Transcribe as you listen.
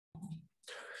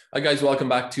Hi guys, welcome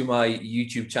back to my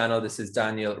YouTube channel. This is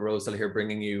Daniel Rosal here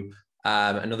bringing you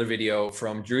another video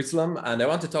from Jerusalem. And I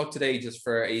want to talk today just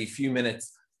for a few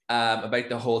minutes about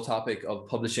the whole topic of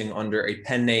publishing under a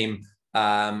pen name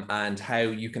and how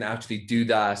you can actually do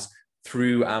that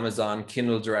through Amazon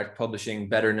Kindle Direct Publishing,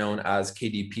 better known as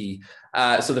KDP.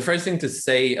 So the first thing to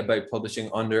say about publishing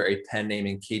under a pen name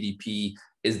in KDP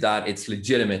is that it's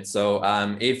legitimate. So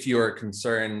if you're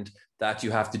concerned that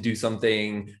you have to do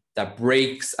something that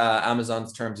breaks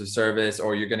Amazon's terms of service,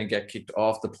 or you're going to get kicked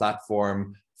off the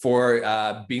platform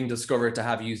for being discovered to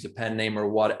have used a pen name or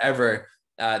whatever,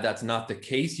 that's not the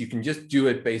case. You can just do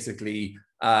it basically.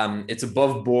 It's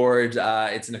above board.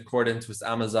 It's in accordance with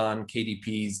Amazon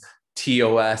KDP's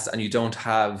TOS, and you don't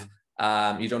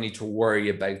need to worry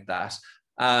about that.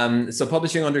 So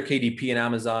publishing under KDP in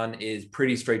Amazon is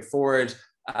pretty straightforward.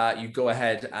 You go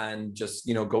ahead and just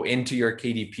go into your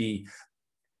KDP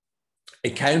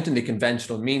account in the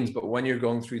conventional means, but when you're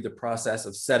going through the process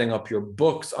of setting up your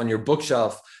books on your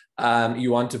bookshelf,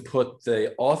 you want to put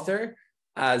the author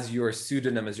as your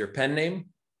pseudonym, as your pen name,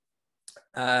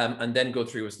 and then go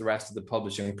through with the rest of the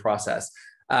publishing process.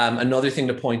 Another thing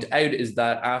to point out is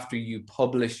that after you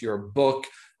publish your book,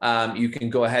 you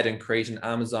can go ahead and create an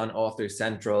Amazon Author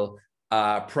Central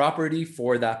property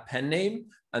for that pen name,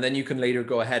 and then you can later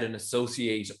go ahead and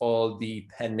associate all the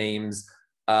pen names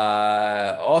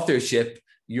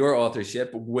your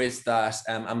authorship with that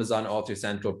Amazon Author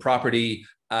Central property,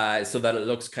 so that it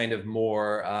looks kind of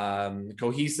more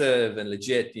cohesive and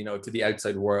legit, to the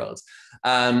outside world.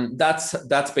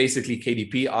 That's basically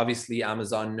KDP. Obviously,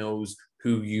 Amazon knows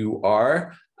who you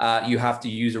are. You have to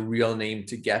use a real name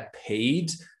to get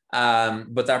paid,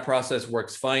 but that process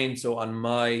works fine. So on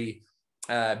my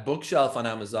bookshelf on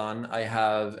Amazon, I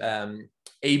have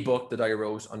a book that I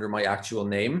wrote under my actual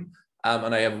name.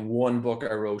 And I have one book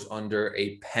I wrote under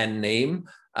a pen name.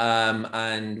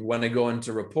 And when I go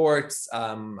into reports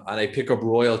and I pick up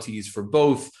royalties for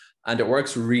both, and it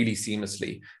works really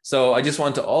seamlessly. So I just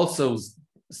want to also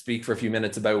speak for a few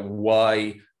minutes about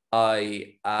why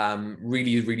I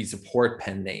really support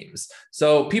pen names.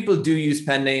 So people do use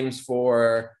pen names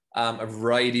for a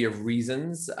variety of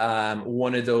reasons.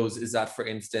 One of those is that, for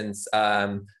instance,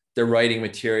 the writing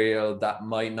material that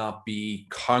might not be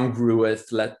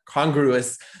congruous,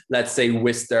 let's say,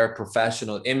 with their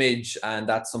professional image. And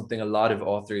that's something a lot of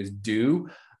authors do.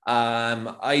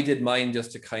 I did mine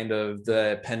just to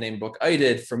the pen name book I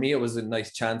did. For me, it was a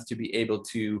nice chance to be able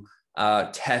to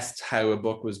test how a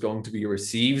book was going to be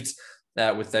received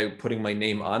without putting my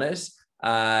name on it,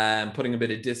 putting a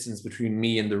bit of distance between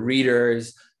me and the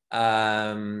readers.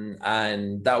 And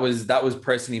that was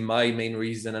personally my main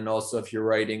reason. And also, if you're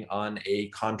writing on a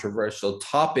controversial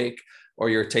topic or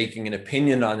you're taking an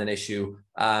opinion on an issue,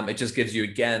 it just gives you,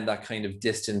 again, that kind of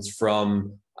distance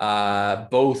from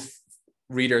both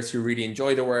readers who really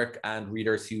enjoy the work and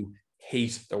readers who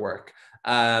hate the work.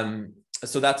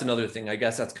 So that's another thing. I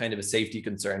guess that's kind of a safety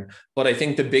concern. But I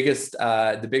think the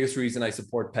biggest reason I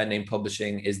support pen name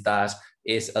publishing is that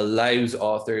it allows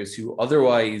authors who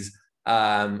otherwise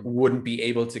wouldn't be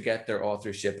able to get their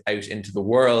authorship out into the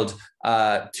world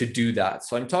to do that.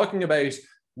 So I'm talking about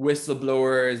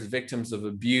whistleblowers, victims of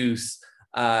abuse,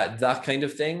 that kind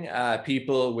of thing,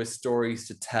 people with stories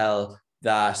to tell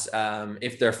that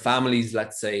if their families,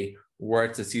 let's say, were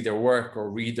to see their work or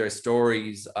read their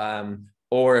stories,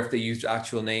 or if they used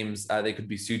actual names, they could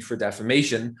be sued for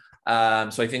defamation.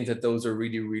 So I think that those are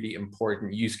really, really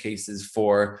important use cases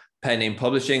for pen name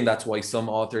publishing. That's why some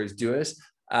authors do it.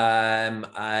 And,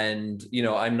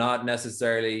 I'm not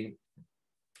necessarily,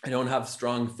 I don't have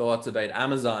strong thoughts about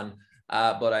Amazon,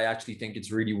 but I actually think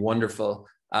it's really wonderful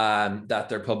that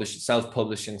their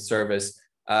self-publishing service,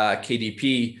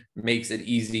 KDP, makes it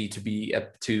easy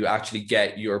to actually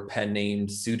get your pen named,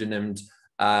 pseudonymed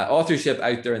authorship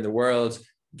out there in the world,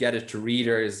 get it to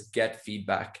readers, get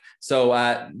feedback.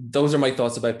 So those are my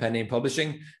thoughts about pen name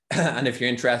publishing. And if you're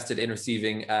interested in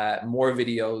receiving more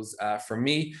videos from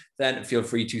me, then feel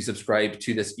free to subscribe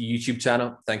to this YouTube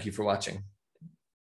channel. Thank you for watching.